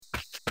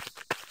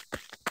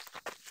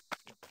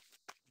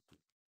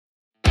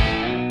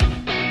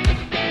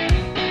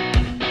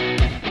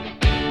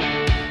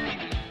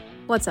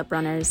What's up,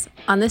 runners?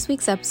 On this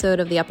week's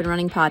episode of the Up and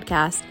Running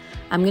podcast,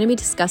 I'm going to be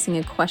discussing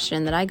a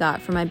question that I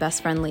got from my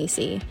best friend,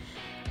 Lacey.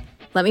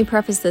 Let me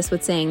preface this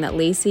with saying that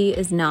Lacey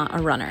is not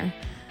a runner.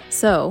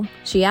 So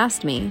she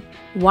asked me,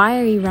 why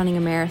are you running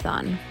a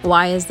marathon?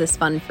 Why is this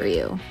fun for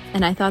you?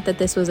 And I thought that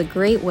this was a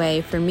great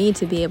way for me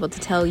to be able to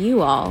tell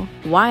you all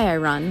why I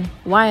run,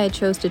 why I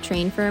chose to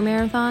train for a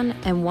marathon,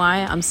 and why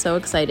I'm so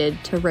excited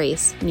to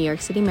race New York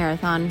City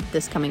Marathon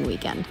this coming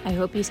weekend. I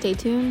hope you stay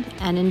tuned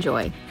and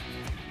enjoy.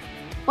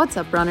 What's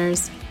up,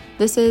 runners?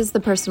 This is the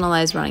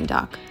Personalized Running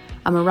Doc.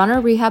 I'm a runner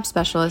rehab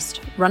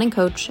specialist, running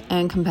coach,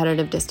 and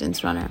competitive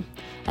distance runner.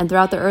 And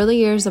throughout the early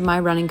years of my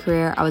running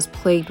career, I was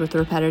plagued with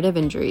repetitive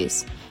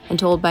injuries and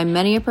told by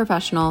many a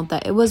professional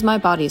that it was my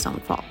body's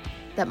own fault,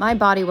 that my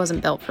body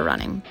wasn't built for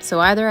running, so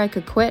either I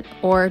could quit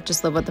or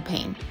just live with the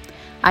pain.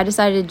 I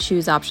decided to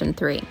choose option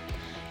 3,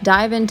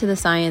 dive into the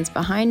science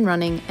behind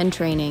running and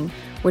training,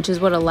 which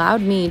is what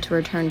allowed me to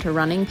return to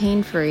running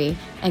pain-free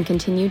and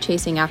continue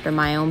chasing after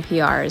my own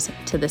PRs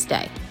to this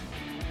day.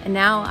 And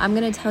now I'm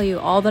going to tell you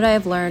all that I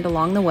have learned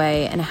along the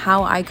way and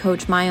how I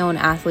coach my own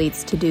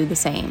athletes to do the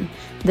same.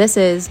 This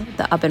is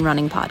the Up and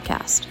Running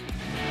podcast.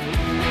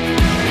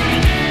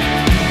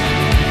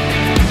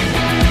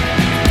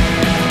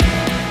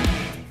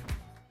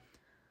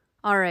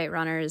 All right,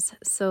 runners.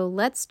 So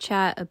let's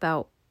chat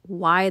about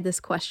why this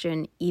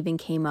question even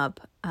came up.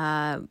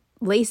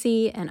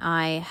 Lacey and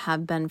I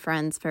have been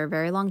friends for a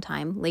very long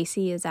time.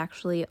 Lacey is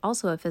actually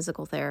also a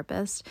physical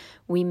therapist.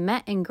 We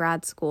met in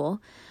grad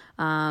school.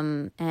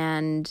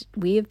 And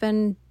we have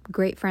been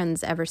great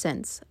friends ever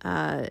since.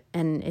 And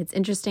it's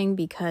interesting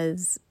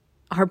because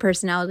our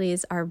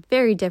personalities are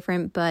very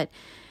different, but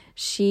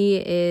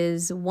she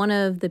is one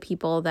of the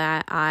people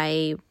that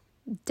I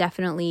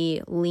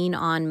definitely lean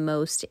on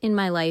most in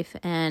my life.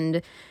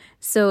 And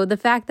so the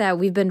fact that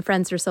we've been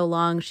friends for so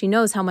long, she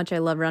knows how much I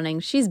love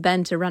running. She's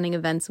been to running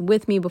events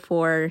with me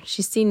before.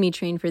 She's seen me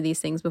train for these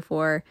things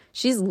before.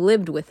 She's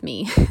lived with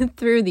me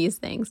through these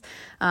things.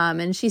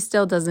 And she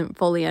still doesn't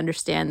fully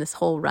understand this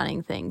whole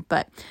running thing.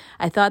 But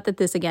I thought that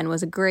this, again,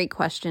 was a great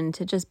question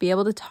to just be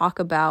able to talk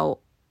about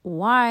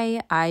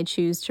why I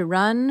choose to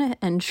run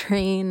and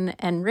train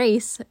and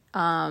race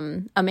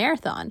a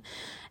marathon.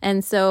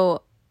 And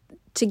so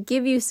to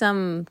give you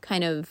some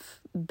kind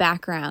of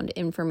background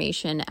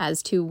information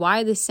as to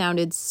why this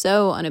sounded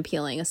so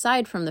unappealing,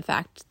 aside from the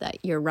fact that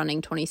you're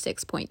running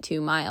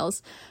 26.2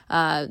 miles.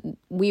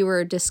 We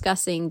were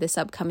discussing this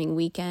upcoming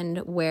weekend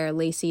where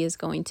Lacey is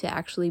going to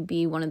actually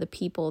be one of the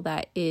people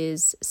that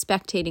is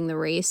spectating the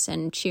race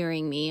and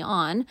cheering me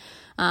on.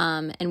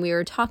 And we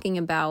were talking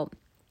about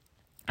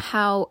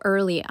how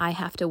early I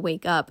have to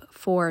wake up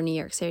for New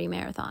York City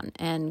Marathon.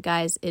 And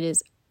guys, it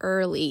is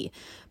early.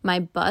 My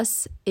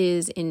bus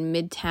is in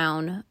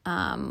Midtown,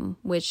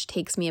 which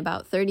takes me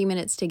about 30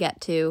 minutes to get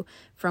to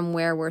from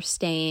where we're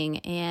staying,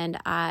 and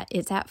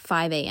it's at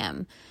 5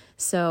 a.m.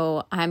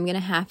 So I'm going to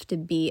have to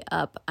be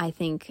up, I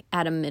think,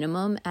 at a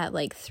minimum at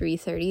like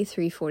 3:30,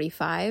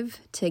 3:45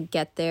 to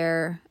get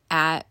there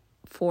at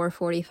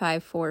 4:45,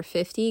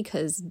 4:50,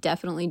 because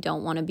definitely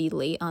don't want to be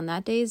late on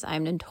that days.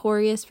 I'm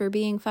notorious for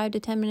being 5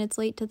 to 10 minutes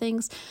late to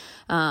things.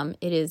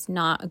 It is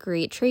not a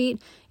great trait.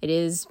 It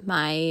is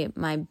my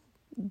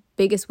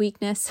biggest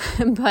weakness,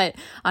 but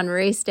on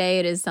race day,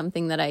 it is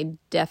something that I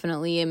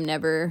definitely am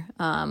never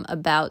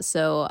about.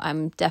 So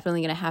I'm definitely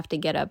going to have to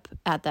get up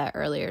at that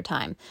earlier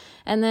time.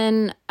 And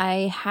then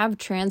I have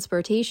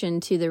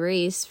transportation to the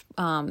race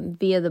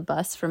via the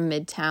bus from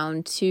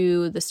Midtown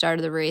to the start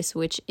of the race,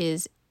 which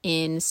is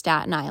in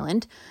Staten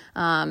Island.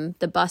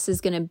 The bus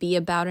is going to be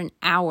about an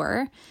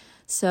hour.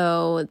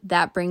 So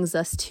that brings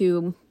us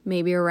to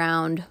maybe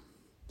around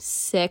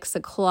 6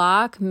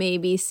 o'clock,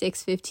 maybe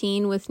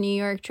 6:15 with New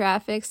York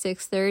traffic,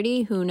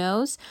 6:30, who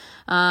knows?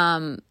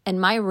 And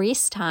my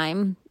race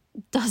time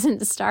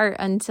doesn't start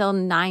until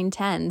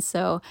 9:10.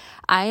 So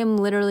I am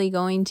literally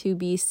going to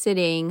be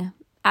sitting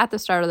at the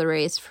start of the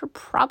race for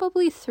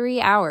probably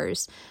 3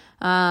 hours.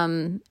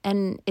 And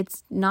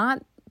it's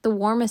not the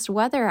warmest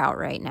weather out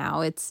right now.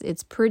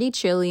 It's pretty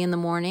chilly in the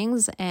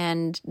mornings,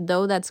 and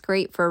though that's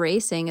great for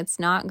racing, it's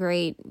not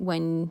great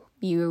when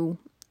you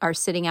are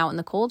sitting out in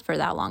the cold for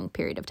that long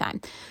period of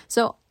time.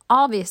 So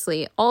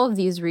obviously, all of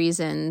these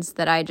reasons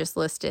that I just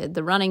listed,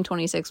 the running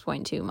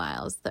 26.2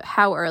 miles,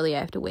 how early I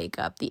have to wake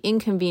up, the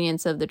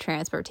inconvenience of the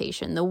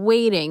transportation, the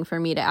waiting for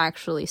me to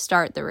actually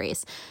start the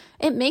race,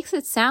 it makes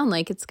it sound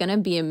like it's going to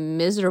be a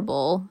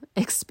miserable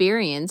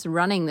experience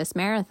running this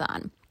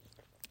marathon.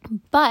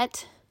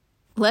 But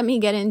let me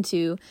get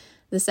into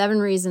the 7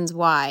 reasons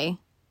why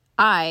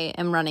I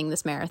am running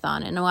this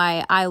marathon and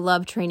why I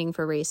love training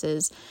for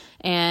races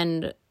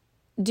and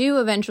do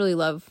eventually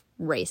love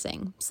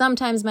racing.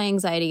 Sometimes my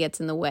anxiety gets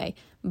in the way,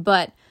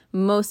 but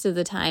most of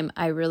the time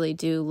I really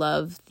do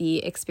love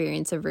the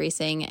experience of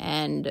racing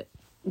and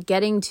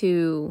getting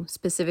to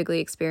specifically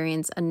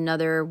experience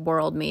another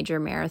world major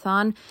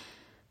marathon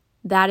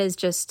that is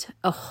just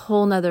a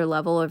whole nother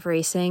level of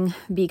racing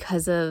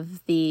because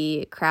of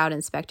the crowd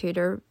and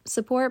spectator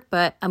support,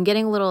 but I'm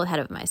getting a little ahead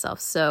of myself.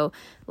 So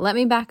let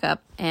me back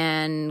up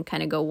and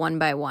kind of go one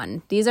by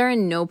one. These are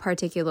in no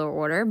particular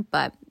order,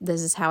 but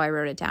this is how I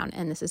wrote it down,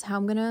 and this is how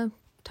I'm going to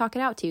talk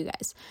it out to you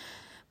guys.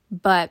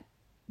 But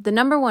the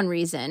number one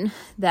reason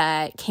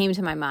that came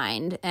to my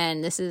mind,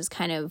 and this is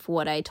kind of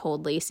what I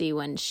told Lacey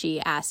when she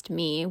asked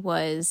me,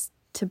 was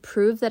to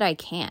prove that I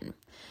can.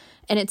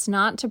 And it's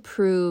not to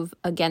prove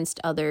against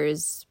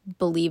others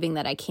believing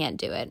that I can't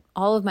do it.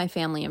 All of my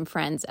family and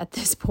friends at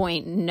this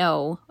point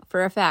know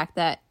for a fact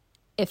that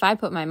if I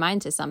put my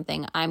mind to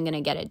something, I'm going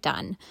to get it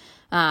done.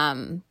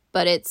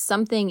 But it's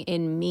something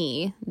in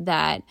me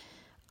that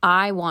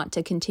I want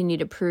to continue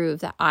to prove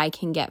that I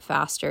can get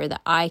faster,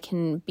 that I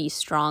can be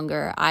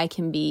stronger, I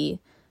can be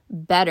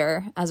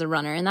better as a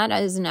runner. And that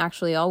isn't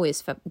actually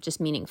always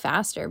just meaning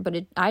faster,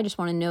 but I just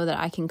want to know that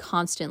I can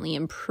constantly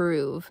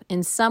improve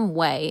in some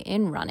way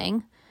in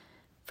running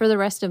for the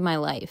rest of my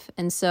life.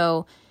 And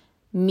so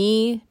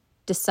me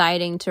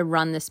deciding to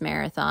run this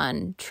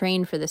marathon,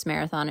 train for this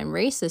marathon, and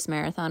race this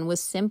marathon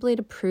was simply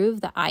to prove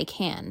that I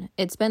can.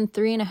 It's been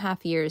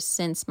 3.5 years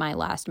since my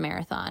last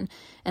marathon,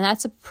 and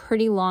that's a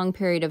pretty long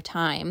period of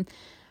time.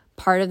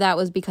 Part of that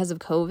was because of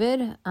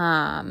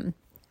COVID,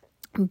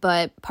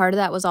 but part of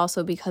that was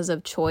also because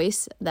of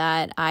choice,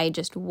 that I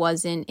just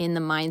wasn't in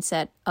the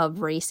mindset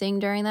of racing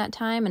during that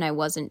time, and I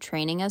wasn't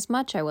training as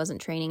much. I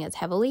wasn't training as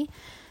heavily.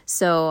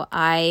 So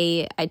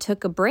I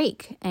took a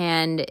break,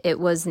 and it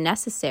was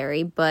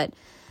necessary, but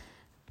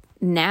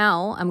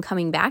now I'm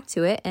coming back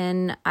to it,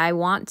 and I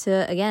want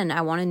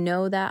to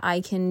know that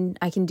I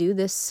can do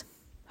this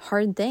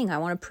hard thing. I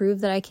want to prove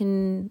that I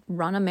can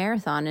run a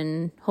marathon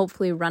and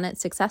hopefully run it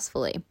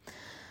successfully.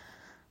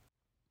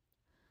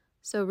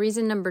 So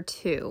reason number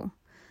 2,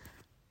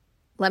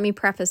 let me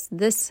preface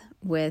this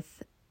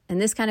with,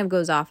 and this kind of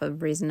goes off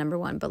of reason number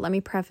 1, but let me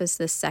preface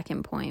this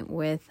second point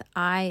with,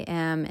 I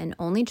am an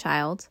only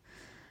child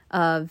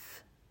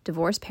of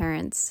divorced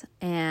parents,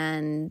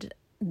 and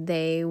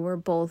they were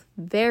both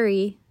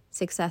very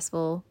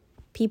successful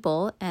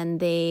people, and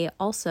they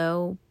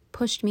also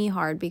pushed me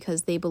hard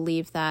because they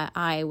believed that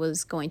I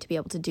was going to be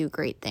able to do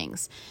great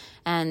things.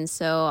 And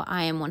so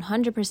I am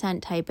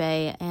 100% type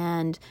A,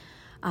 and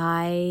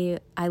I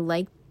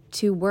like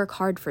to work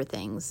hard for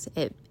things.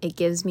 It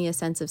gives me a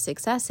sense of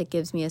success. It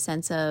gives me a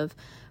sense of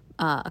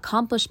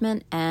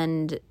accomplishment,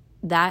 and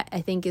that, I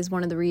think, is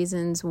one of the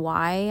reasons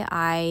why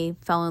I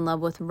fell in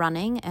love with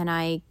running and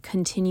I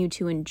continue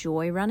to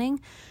enjoy running.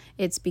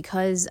 It's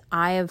because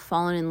I have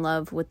fallen in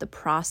love with the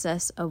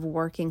process of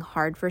working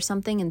hard for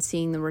something and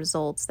seeing the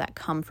results that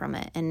come from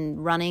it.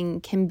 And running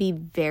can be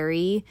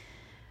very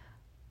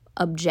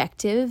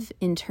objective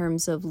in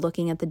terms of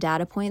looking at the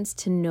data points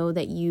to know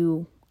that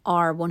you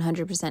are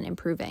 100%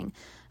 improving.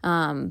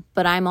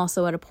 But I'm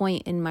also at a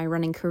point in my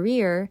running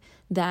career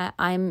that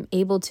I'm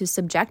able to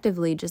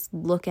subjectively just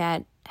look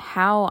at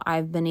how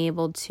I've been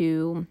able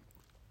to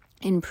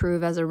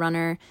improve as a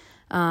runner,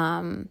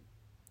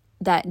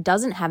 that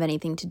doesn't have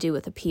anything to do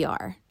with a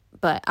PR.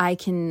 But I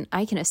can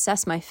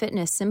assess my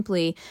fitness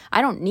simply.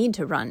 I don't need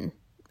to run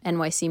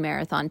NYC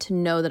Marathon to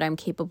know that I'm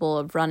capable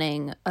of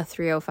running a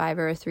 3:05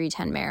 or a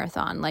 3:10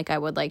 marathon like I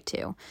would like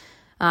to.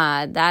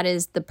 That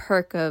is the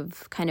perk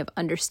of kind of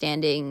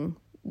understanding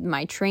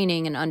my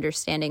training and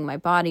understanding my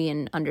body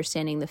and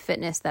understanding the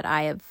fitness that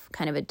I have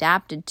kind of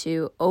adapted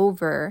to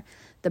over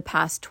the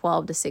past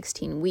 12 to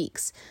 16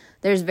 weeks.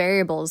 There's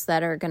variables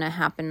that are going to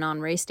happen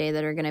on race day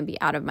that are going to be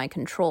out of my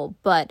control,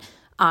 but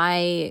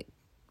I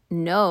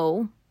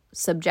know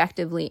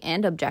subjectively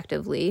and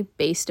objectively,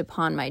 based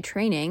upon my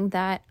training,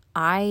 that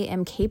I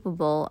am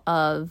capable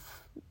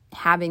of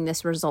having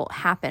this result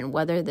happen,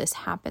 whether this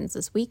happens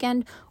this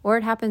weekend or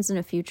it happens in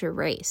a future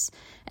race.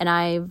 And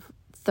I've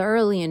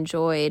thoroughly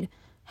enjoyed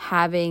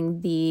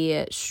having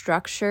the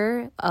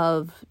structure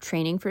of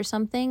training for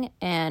something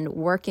and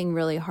working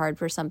really hard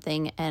for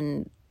something,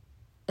 and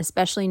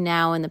especially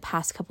now in the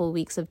past couple of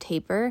weeks of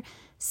taper,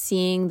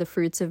 seeing the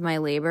fruits of my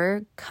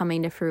labor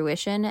coming to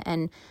fruition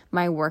and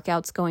my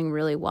workouts going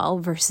really well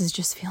versus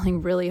just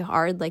feeling really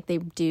hard like they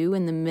do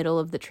in the middle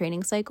of the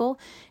training cycle.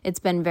 It's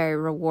been very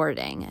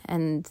rewarding.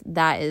 And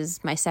that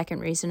is my second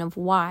reason of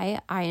why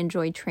I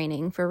enjoy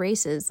training for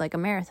races like a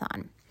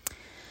marathon.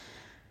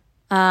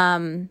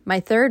 My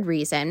third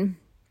reason,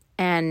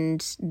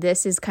 and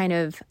this is kind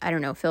of, I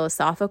don't know,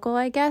 philosophical,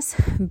 I guess,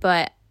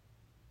 but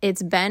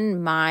it's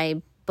been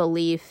my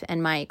belief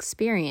and my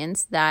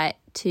experience that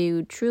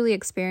to truly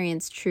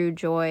experience true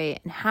joy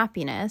and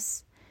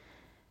happiness,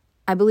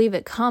 I believe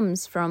it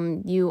comes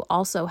from you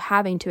also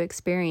having to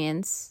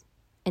experience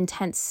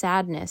intense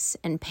sadness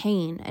and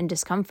pain and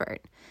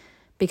discomfort.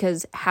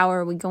 Because how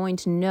are we going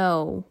to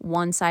know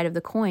one side of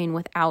the coin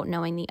without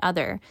knowing the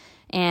other?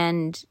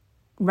 And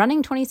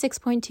running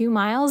 26.2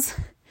 miles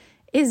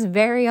is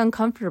very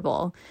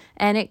uncomfortable,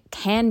 and it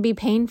can be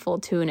painful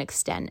to an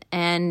extent.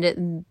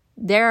 And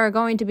there are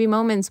going to be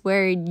moments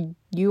where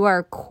you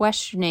are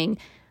questioning,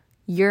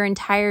 your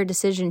entire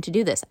decision to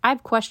do this.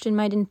 I've questioned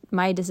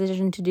my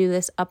decision to do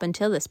this up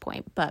until this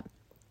point, but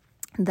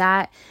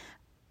that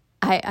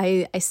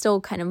I still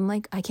kind of am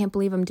like, I can't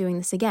believe I'm doing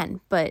this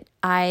again. But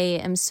I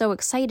am so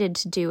excited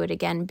to do it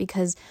again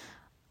because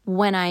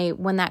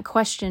when that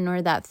question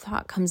or that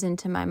thought comes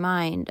into my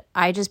mind,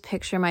 I just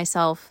picture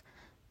myself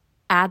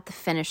at the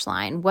finish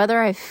line, whether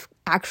I've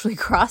actually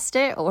crossed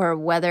it or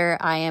whether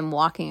I am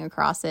walking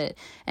across it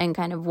and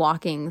kind of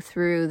walking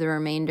through the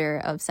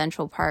remainder of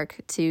Central Park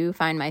to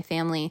find my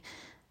family.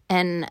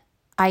 And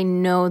I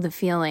know the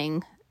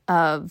feeling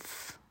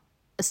of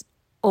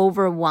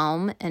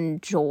overwhelm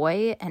and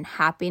joy and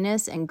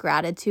happiness and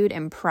gratitude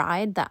and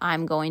pride that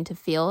I'm going to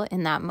feel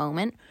in that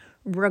moment,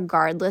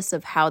 regardless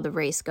of how the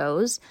race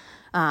goes,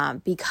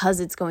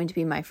 because it's going to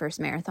be my first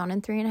marathon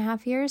in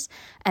 3.5 years.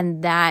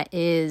 And that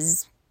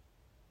is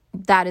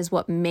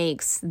what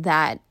makes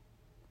that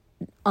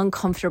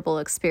uncomfortable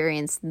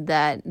experience,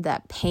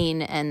 that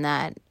pain, and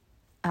that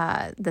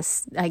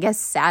this, I guess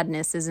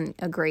sadness isn't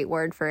a great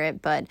word for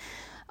it, but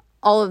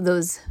all of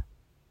those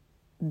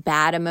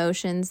bad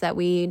emotions that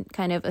we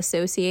kind of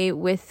associate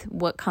with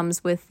what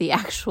comes with the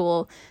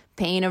actual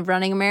pain of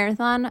running a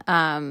marathon,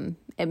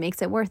 it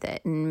makes it worth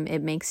it. And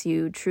it makes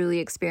you truly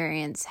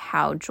experience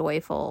how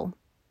joyful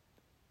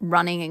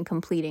running and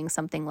completing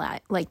something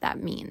like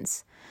that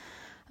means.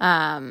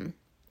 Reason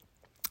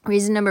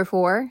number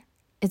 4,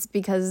 it's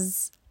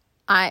because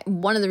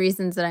one of the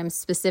reasons that I'm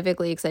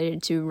specifically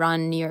excited to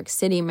run New York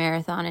City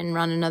Marathon and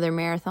run another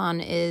marathon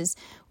is,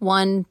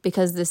 one,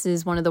 because this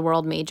is one of the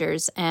world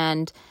majors.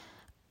 And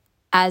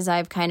as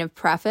I've kind of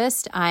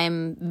prefaced,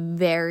 I'm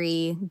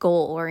very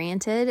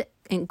goal-oriented,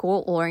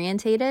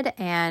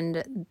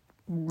 and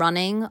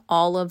running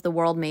all of the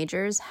world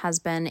majors has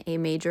been a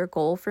major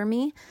goal for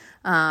me.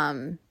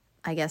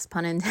 I guess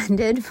pun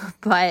intended,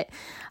 but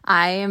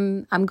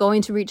I'm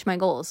going to reach my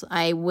goals.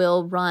 I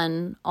will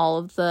run all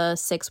of the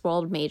 6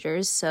 world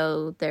majors.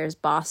 So there's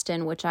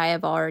Boston, which I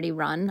have already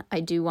run. I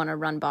do want to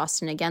run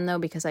Boston again, though,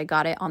 because I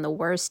got it on the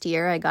worst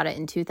year. I got it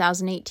in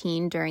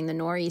 2018 during the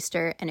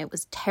nor'easter, and it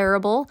was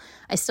terrible.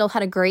 I still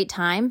had a great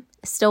time.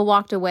 Still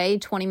walked away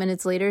 20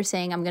 minutes later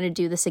saying I'm going to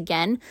do this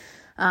again.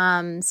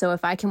 So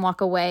if I can walk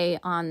away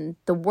on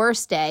the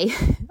worst day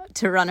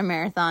to run a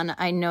marathon,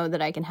 I know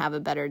that I can have a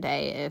better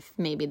day if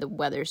maybe the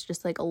weather's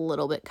just like a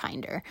little bit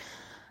kinder.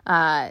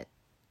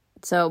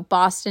 So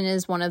Boston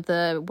is one of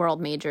the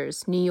world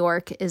majors. New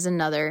York is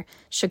another.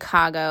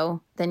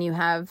 Chicago. Then you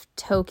have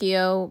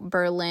Tokyo,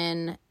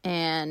 Berlin,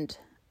 and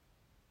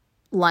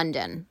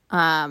London.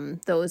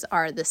 Those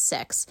are the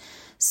 6.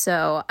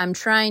 So I'm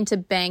trying to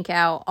bank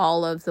out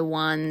all of the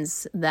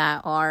ones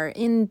that are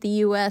in the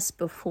US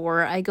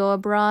before I go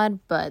abroad,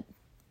 but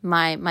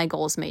my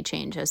goals may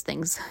change as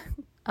things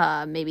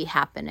maybe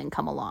happen and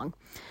come along.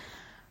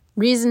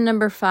 Reason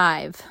number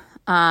 5.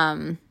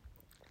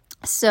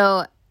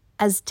 So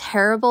as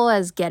terrible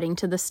as getting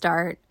to the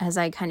start, as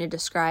I kind of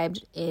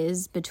described,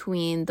 is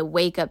between the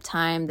wake-up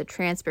time, the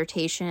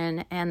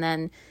transportation, and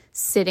then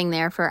sitting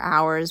there for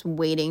hours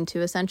waiting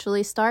to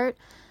essentially start,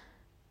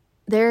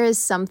 there is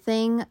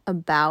something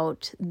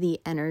about the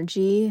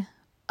energy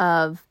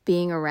of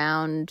being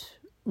around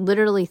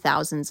literally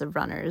thousands of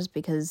runners,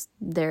 because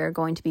there are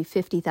going to be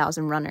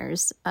 50,000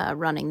 runners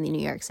running the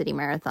New York City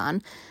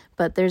Marathon.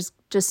 But there's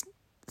just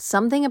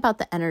something about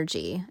the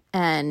energy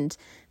and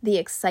the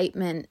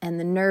excitement and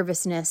the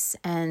nervousness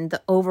and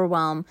the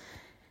overwhelm.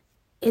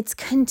 It's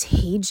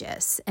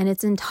contagious and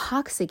it's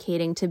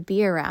intoxicating to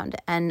be around.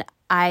 And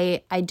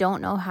I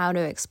don't know how to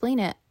explain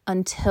it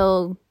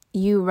until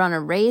you run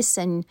a race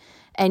and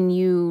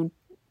you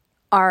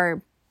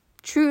are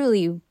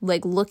truly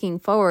like looking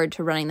forward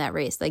to running that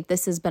race. Like,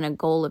 this has been a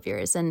goal of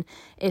yours. And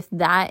if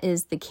that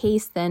is the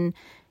case, then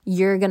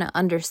you're going to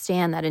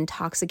understand that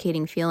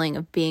intoxicating feeling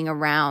of being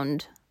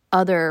around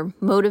other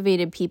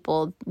motivated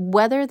people,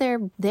 whether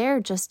they're there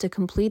just to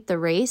complete the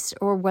race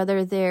or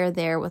whether they're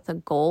there with a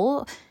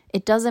goal.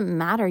 It doesn't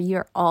matter.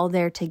 You're all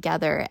there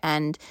together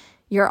and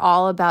you're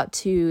all about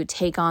to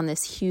take on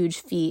this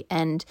huge feat.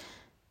 And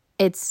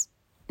it's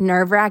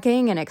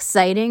nerve-wracking and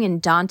exciting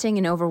and daunting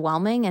and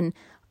overwhelming, and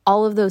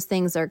all of those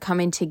things are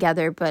coming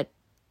together, but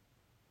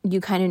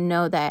you kind of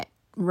know that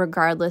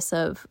regardless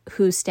of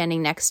who's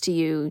standing next to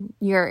you,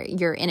 you're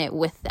in it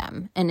with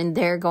them, and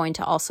they're going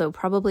to also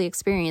probably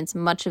experience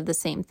much of the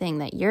same thing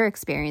that you're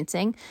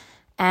experiencing,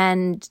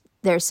 and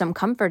there's some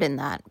comfort in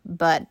that.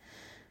 But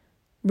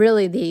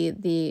really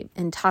the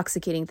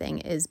intoxicating thing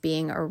is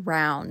being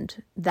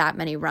around that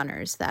many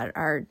runners that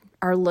are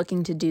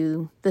looking to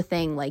do the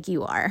thing like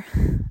you are.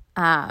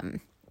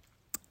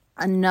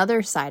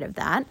 Another side of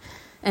that,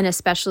 and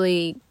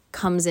especially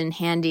comes in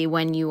handy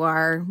when you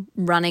are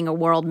running a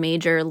world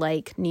major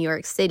like New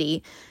York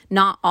City.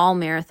 Not all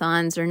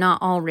marathons or not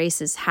all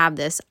races have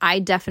this. I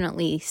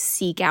definitely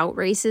seek out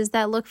races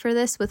that look for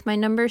this with my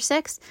number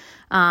 6,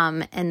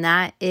 and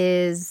that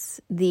is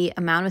the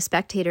amount of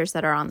spectators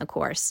that are on the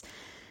course.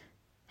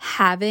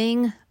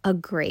 Having a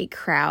great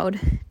crowd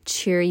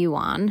cheer you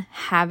on,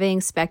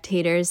 having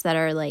spectators that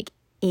are like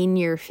in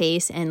your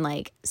face and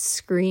like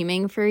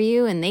screaming for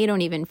you, and they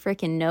don't even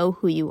freaking know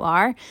who you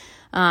are.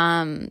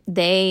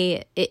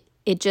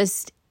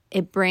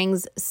 It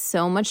brings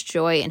so much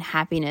joy and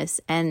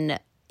happiness, and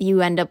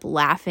you end up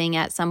laughing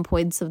at some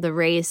points of the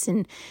race,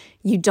 and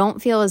you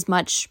don't feel as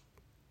much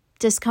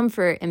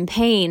discomfort and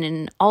pain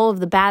and all of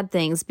the bad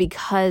things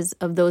because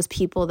of those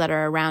people that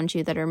are around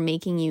you that are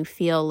making you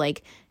feel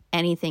like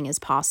anything is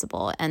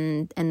possible.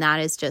 And that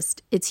is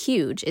just, it's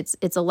huge.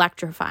 It's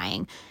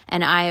electrifying.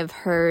 And I have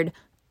heard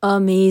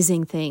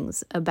amazing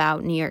things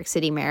about New York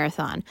City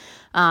Marathon.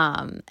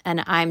 And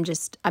I'm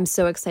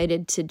so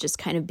excited to just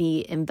kind of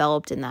be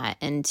enveloped in that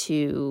and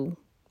to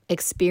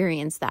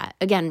experience that.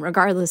 Again,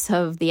 regardless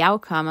of the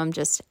outcome,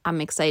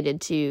 I'm excited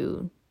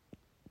to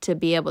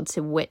be able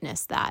to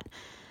witness that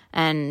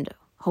and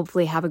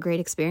hopefully have a great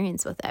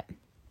experience with it.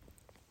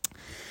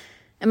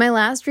 And my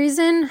last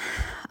reason,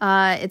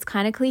 it's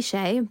kind of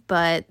cliche,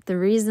 but the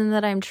reason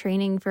that I'm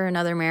training for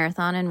another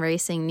marathon and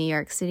racing New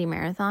York City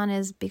Marathon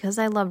is because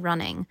I love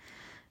running.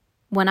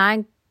 When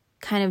I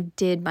kind of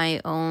did my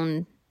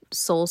own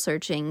soul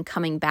searching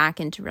coming back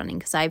into running,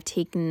 because I've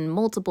taken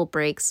multiple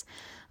breaks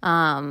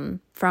from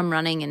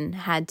running and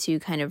had to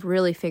kind of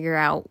really figure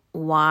out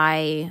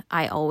why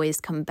I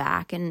always come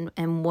back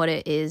and what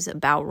it is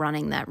about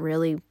running that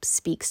really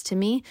speaks to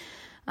me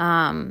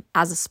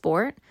as a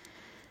sport.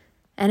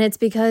 And it's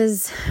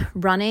because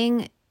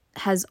running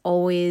has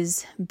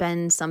always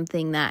been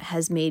something that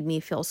has made me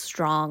feel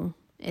strong.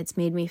 It's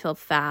made me feel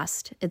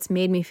fast. It's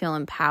made me feel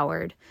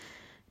empowered.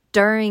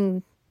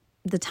 During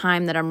the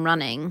time that I'm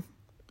running,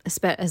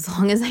 as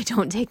long as I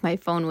don't take my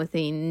phone with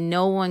me,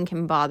 no one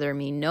can bother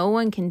me. No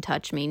one can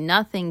touch me.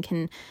 Nothing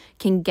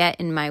can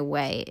get in my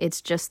way. It's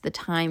just the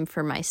time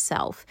for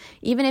myself.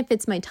 Even if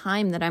it's my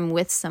time that I'm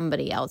with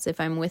somebody else, if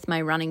I'm with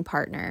my running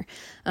partner,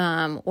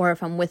 or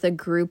if I'm with a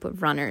group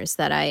of runners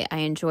that I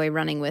enjoy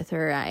running with,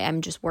 or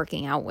I'm just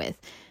working out with,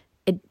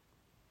 it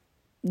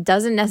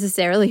doesn't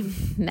necessarily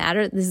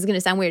matter. This is going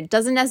to sound weird. It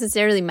doesn't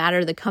necessarily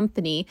matter the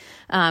company.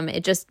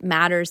 It just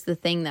matters the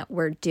thing that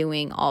we're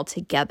doing all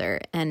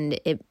together. And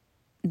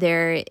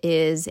there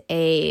is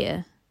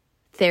a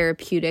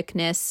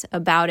therapeuticness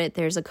about it.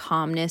 There's a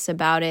calmness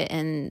about it.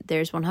 And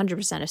there's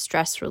 100% a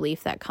stress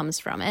relief that comes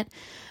from it.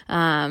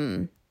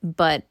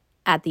 But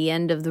at the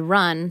end of the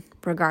run,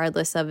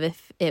 regardless of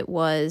if it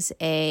was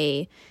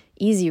a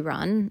easy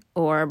run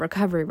or a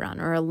recovery run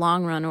or a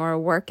long run or a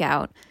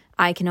workout,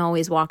 I can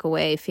always walk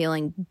away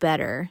feeling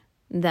better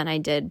than I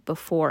did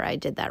before I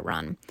did that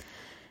run.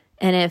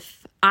 And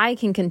if I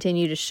can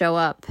continue to show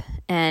up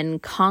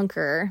and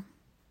conquer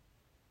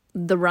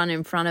the run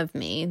in front of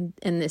me,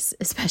 and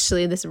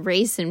especially this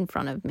race in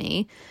front of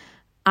me,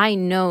 I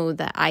know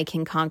that I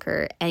can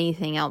conquer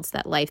anything else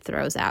that life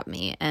throws at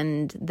me.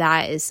 And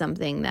that is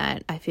something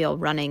that I feel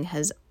running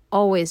has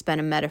always been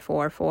a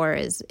metaphor for,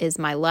 is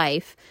my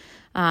life.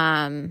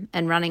 And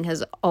running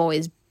has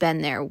always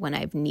been there when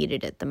I've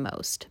needed it the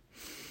most.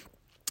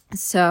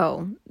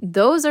 So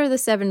those are the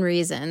 7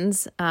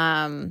 reasons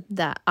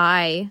that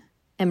I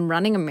am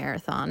running a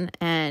marathon,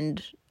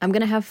 and I'm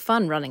going to have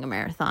fun running a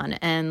marathon.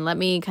 And let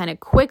me kind of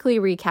quickly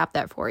recap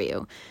that for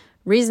you.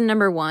 Reason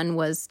number 1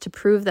 was to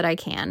prove that I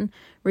can.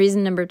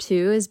 Reason number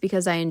 2 is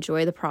because I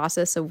enjoy the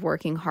process of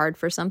working hard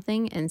for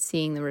something and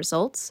seeing the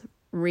results.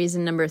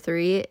 Reason number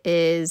 3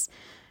 is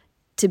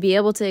to be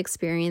able to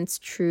experience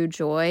true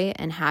joy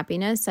and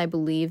happiness. I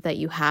believe that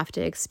you have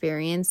to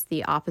experience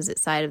the opposite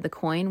side of the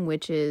coin,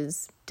 which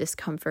is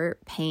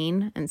discomfort,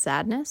 pain, and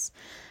sadness.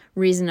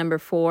 Reason number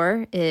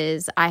 4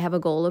 is I have a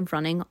goal of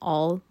running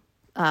all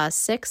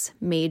 6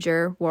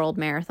 major world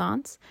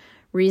marathons.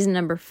 Reason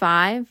number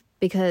 5,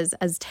 because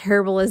as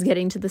terrible as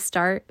getting to the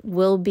start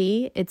will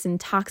be, it's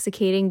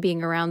intoxicating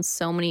being around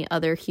so many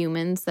other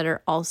humans that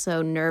are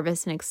also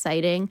nervous and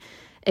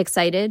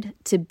excited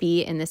to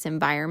be in this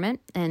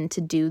environment and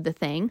to do the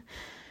thing.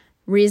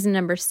 Reason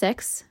number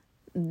 6,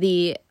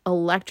 the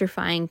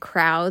electrifying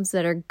crowds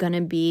that are going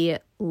to be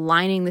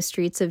lining the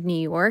streets of New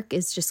York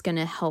is just going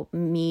to help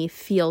me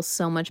feel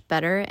so much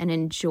better and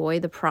enjoy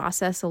the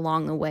process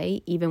along the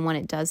way, even when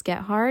it does get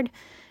hard.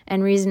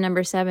 And reason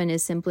number 7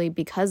 is simply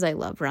because I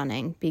love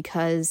running,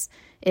 because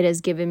it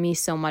has given me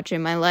so much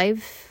in my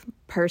life,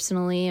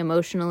 personally,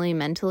 emotionally,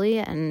 mentally,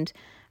 and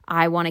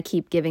I want to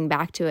keep giving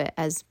back to it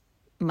as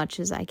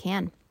much as I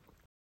can.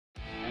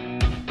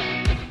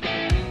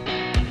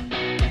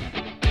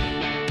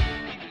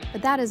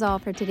 But that is all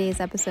for today's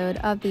episode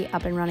of the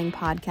Up and Running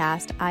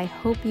podcast. I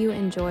hope you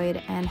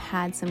enjoyed and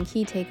had some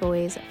key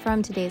takeaways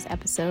from today's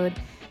episode.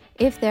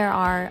 If there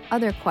are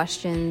other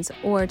questions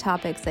or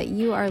topics that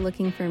you are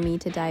looking for me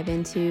to dive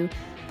into,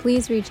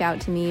 please reach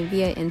out to me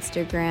via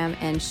Instagram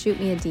and shoot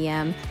me a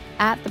DM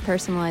at the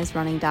Personalized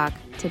Running Doc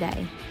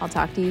today. I'll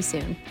talk to you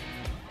soon.